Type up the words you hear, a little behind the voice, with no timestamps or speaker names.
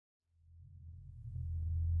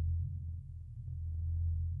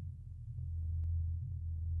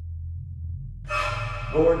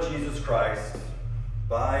Lord Jesus Christ,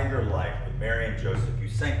 by your life with Mary and Joseph, you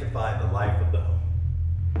sanctify the life of the home.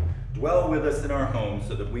 Dwell with us in our home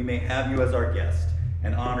so that we may have you as our guest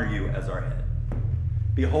and honor you as our head.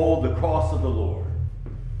 Behold the cross of the Lord.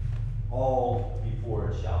 All before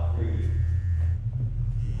it shall flee.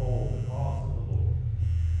 Behold the cross of the Lord.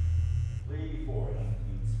 Flee before it,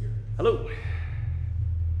 unclean spirit. Hello.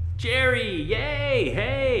 Jerry, yay,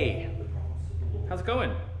 hey. How's it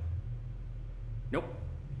going? Nope.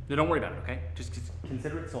 No, don't worry about it, okay? Just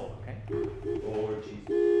consider it sold, okay? Lord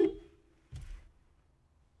Jesus.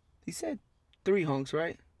 He said 3 hunks,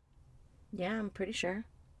 right? Yeah, I'm pretty sure.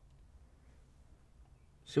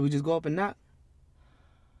 Should we just go up and knock?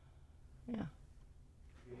 Yeah.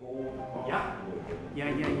 Yeah.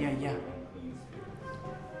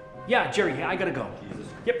 Yeah, Jerry, yeah, I gotta go.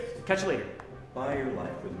 Yep, catch you later. By your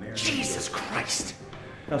life with Mary. Jesus Christ!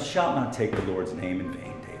 Thou shalt not take the Lord's name in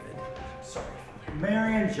vain, David. Sorry, Father.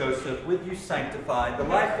 Mary and Joseph, with you sanctify the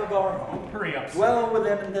life of our home. Hurry up. Dwell with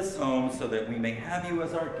them in this home so that we may have you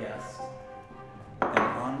as our guest and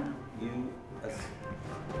honor you as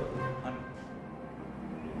honor.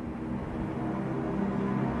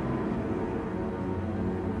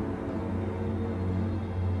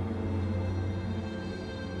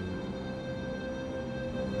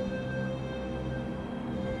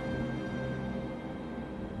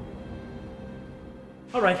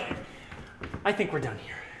 All right, I think we're done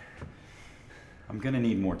here. I'm gonna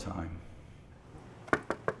need more time.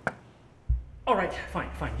 All right, fine.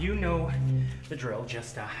 You know the drill.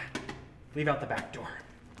 Just leave out the back door.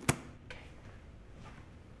 Okay.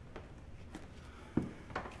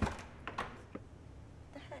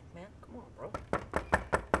 What the heck, man? Come on, bro.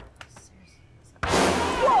 Seriously.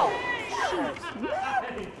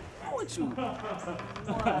 What's wrong with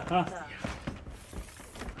you? What the?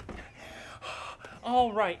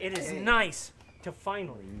 All right, it is nice to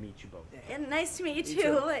finally meet you both. And nice to meet you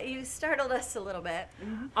too. You startled us a little bit.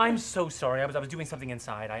 I'm so sorry. I was doing something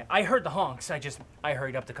inside. I heard the honks. I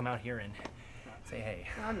hurried up to come out here and say hey.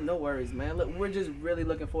 No worries, man. Look, we're just really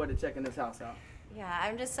looking forward to checking this house out. Yeah,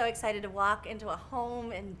 I'm just so excited to walk into a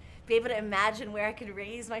home and be able to imagine where I could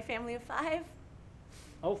raise my family of 5.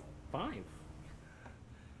 Oh, 5.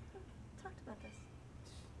 Talked about this.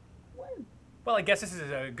 When? Well, I guess this is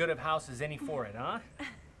as good a house as any for it, huh?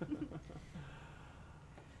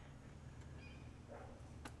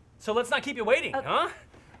 So let's not keep you waiting, Okay. huh?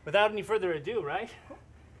 Without any further ado, right?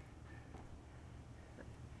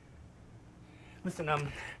 Listen,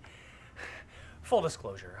 full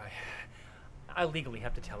disclosure, I legally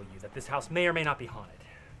have to tell you that this house may or may not be haunted.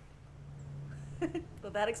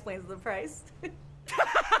 Well, that explains the price.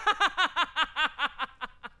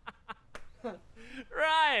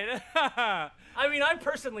 Right. I mean, I've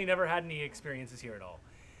personally never had any experiences here at all.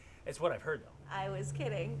 It's what I've heard, though. I was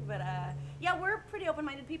kidding, but yeah, we're pretty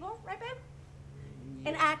open-minded people, right, babe? Yeah.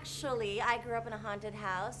 And actually, I grew up in a haunted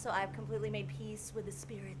house, so I've completely made peace with the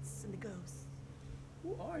spirits and the ghosts.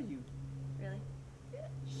 Who are you? Really? Yeah.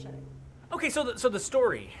 Shut it. Okay, so the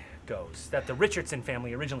story goes that the Richardson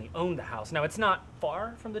family originally owned the house. Now, it's not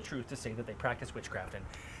far from the truth to say that they practiced witchcraft and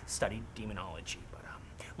studied demonology, but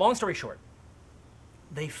long story short,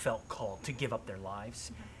 they felt called to give up their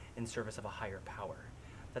lives in service of a higher power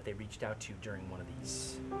that they reached out to during one of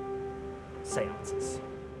these seances.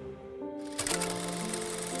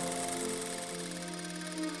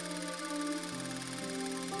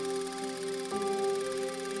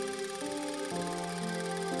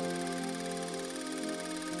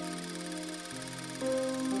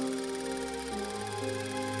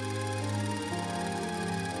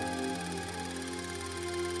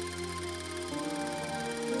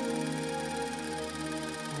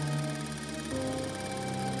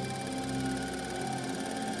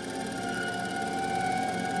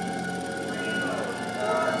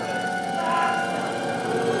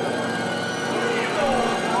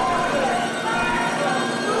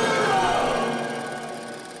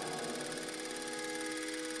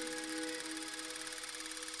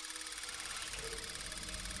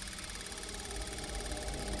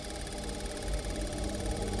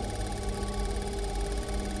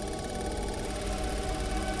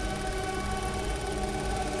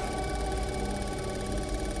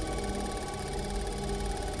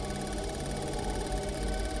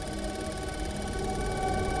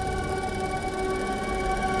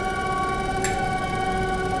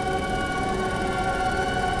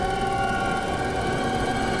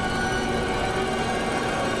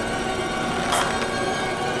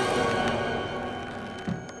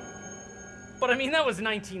 But I mean, that was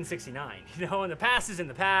 1969, you know, and the past is in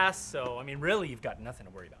the past, so I mean, really, you've got nothing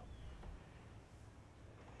to worry about.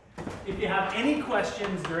 If you have any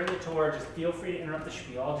questions during the tour, just feel free to interrupt the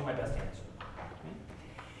spiel. I'll do my best to answer.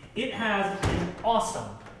 It has an awesome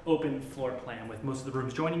open floor plan with most of the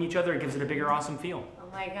rooms joining each other. It gives it a bigger, awesome feel.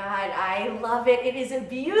 Oh my God, I love it. It is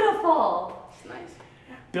beautiful. It's nice.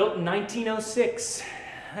 Built in 1906. It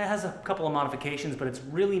has a couple of modifications, but it's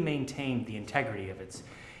really maintained the integrity of its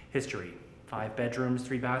history. 5 bedrooms,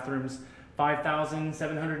 3 bathrooms,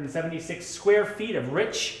 5,776 square feet of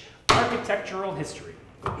rich architectural history.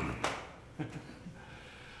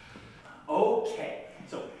 Okay,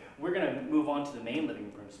 so we're gonna move on to the main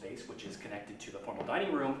living room space, which is connected to the formal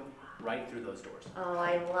dining room right through those doors. Oh,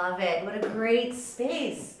 I love it. What a great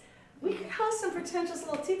space. We could host some pretentious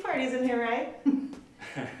little tea parties in here, right?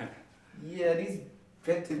 Yeah, these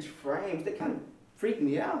vintage frames, they kind of freak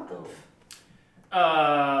me out though.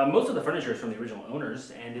 Most of the furniture is from the original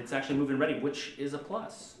owners, and it's actually move-in ready, which is a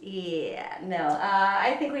plus. Yeah, no,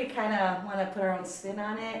 I think we kind of want to put our own spin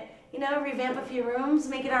on it. You know, revamp a few rooms,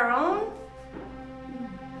 make it our own.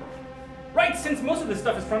 Right, since most of this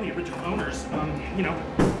stuff is from the original owners, you know,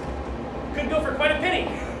 could go for quite a penny.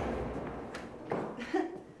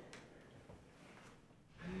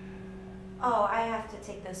 Oh, I have to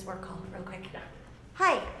take this work call real quick.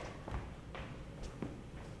 Hi.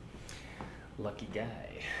 Lucky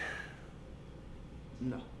guy.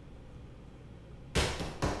 No.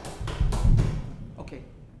 Okay.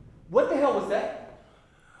 What the hell was that?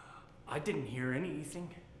 I didn't hear anything.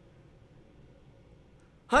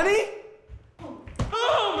 Honey?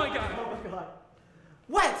 Oh my god! Oh my god.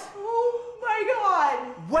 What? Oh my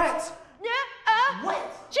God! What? Yeah,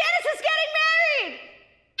 What? Janice is getting married!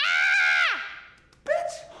 Ah!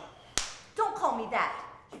 Bitch! Don't call me that.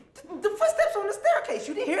 The footsteps on the staircase,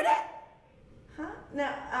 you didn't hear that? Huh? No,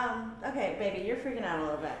 okay, baby, you're freaking out a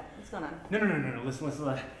little bit. What's going on? No, listen.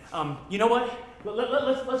 You know what?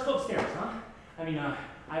 Let's go upstairs, huh? I mean, I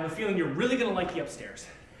have a feeling you're really gonna like the upstairs.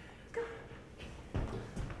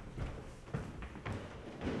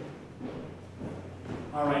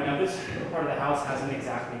 All right, now this part of the house hasn't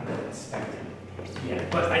exactly been inspected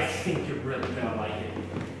yet, but I think you're really gonna like it.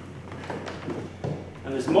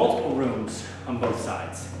 And there's multiple rooms on both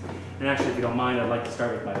sides. And actually, if you don't mind, I'd like to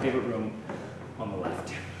start with my favorite room on the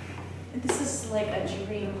left. This is like a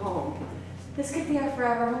dream home. This could be our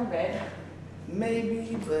forever home, babe.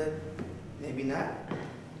 Maybe, but maybe not.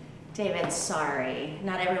 David, sorry.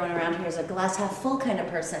 Not everyone around here is a glass half full kind of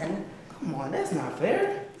person. Come on, that's not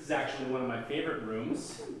fair. This is actually one of my favorite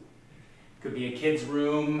rooms. Could be a kid's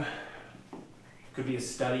room, could be a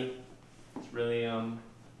study. It's really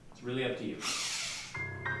up to you.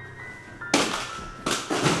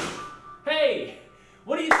 Hey,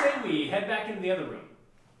 what do you say we head back into the other room?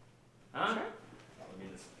 Huh? Sure. Let me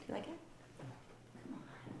just- Do you like it?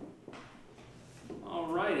 All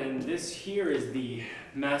right, and this here is the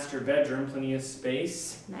master bedroom, plenty of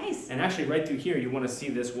space. Nice. And actually right through here, you want to see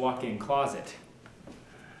this walk-in closet.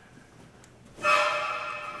 All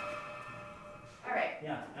right.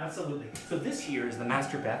 Yeah, absolutely. So this here is the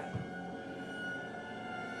master bath.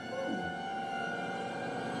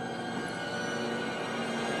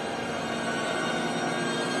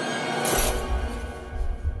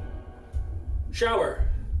 Shower.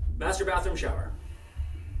 Master bathroom shower.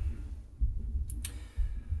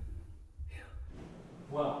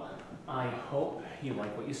 Well, I hope you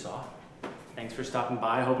like what you saw. Thanks for stopping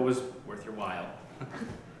by. I hope it was worth your while.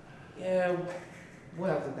 Yeah, we'll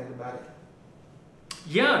have to think about it.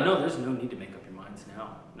 Yeah, no, there's no need to make up your minds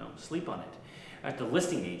now. No, sleep on it. The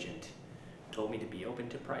listing agent told me to be open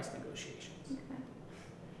to price negotiations.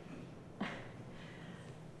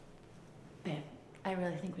 Babe, I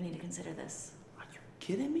really think we need to consider this. Are you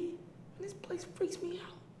kidding me? This place freaks me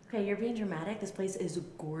out. Okay, you're being dramatic. This place is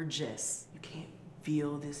gorgeous. You can't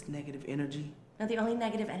feel this negative energy. Now, the only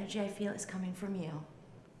negative energy I feel is coming from you.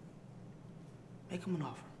 Make him an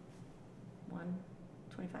offer.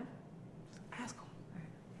 125? Ask him.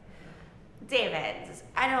 David,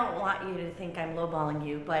 I don't want you to think I'm lowballing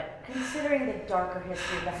you, but considering the darker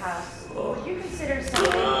history of the house, would you consider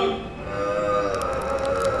something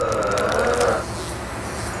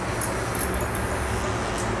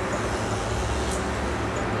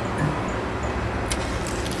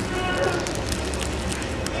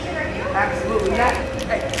Absolutely not.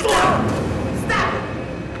 Hey, stop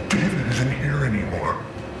it! David isn't here anymore.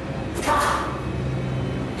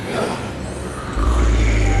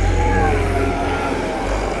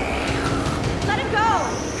 Let him go!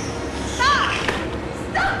 Stop!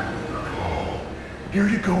 Stop! Oh, here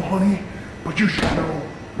you go, honey. But you should know,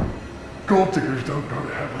 gold diggers don't go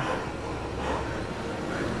to heaven.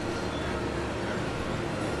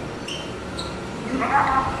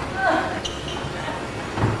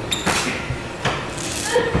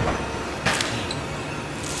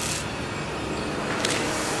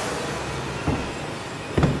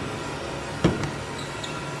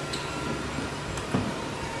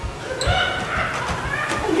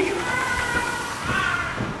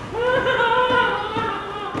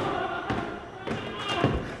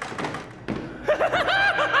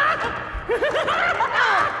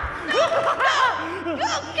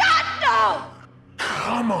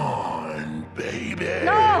 Come on, baby.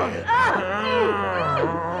 No!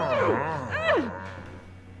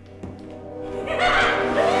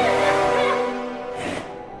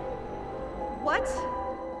 What?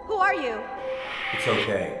 Who are you? It's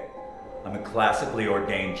okay. I'm a classically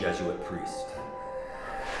ordained Jesuit priest.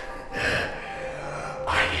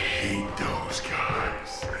 I hate those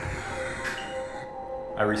guys.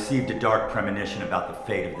 I received a dark premonition about the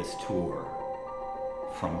fate of this tour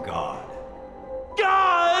from God.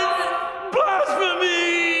 God! Blasphemy!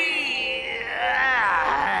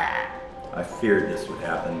 I feared this would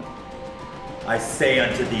happen. I say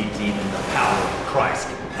unto thee, demon, the power of Christ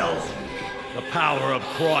compels you. The power of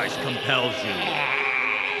Christ compels you.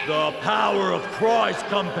 The power of Christ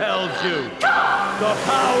compels you. The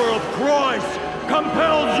power of Christ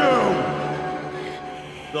compels you.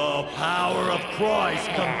 The power of Christ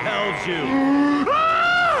compels you.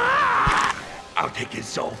 I'll take his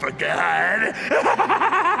soul for God.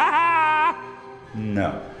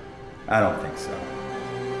 No, I don't think so.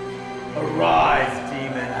 Arise,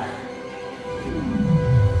 demon.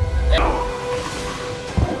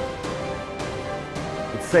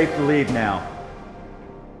 It's safe to leave now.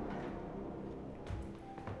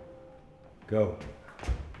 Go.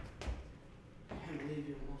 I can't believe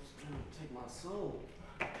you're almost trying to take my soul.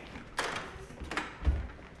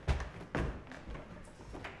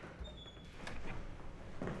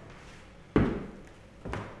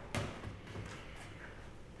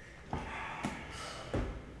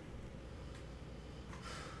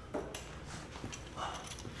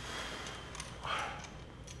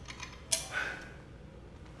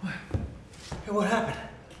 Hey, what happened?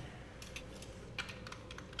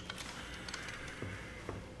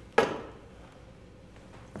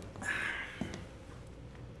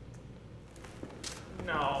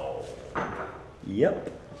 No.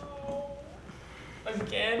 Yep.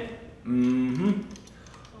 Again? Mm-hmm.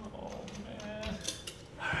 Oh, man.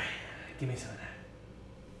 All right, give me some of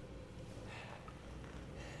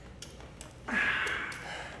that.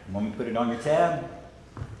 Want me to put it on your tab?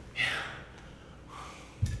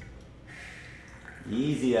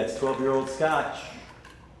 Easy, that's 12-year-old scotch.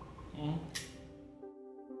 Mm.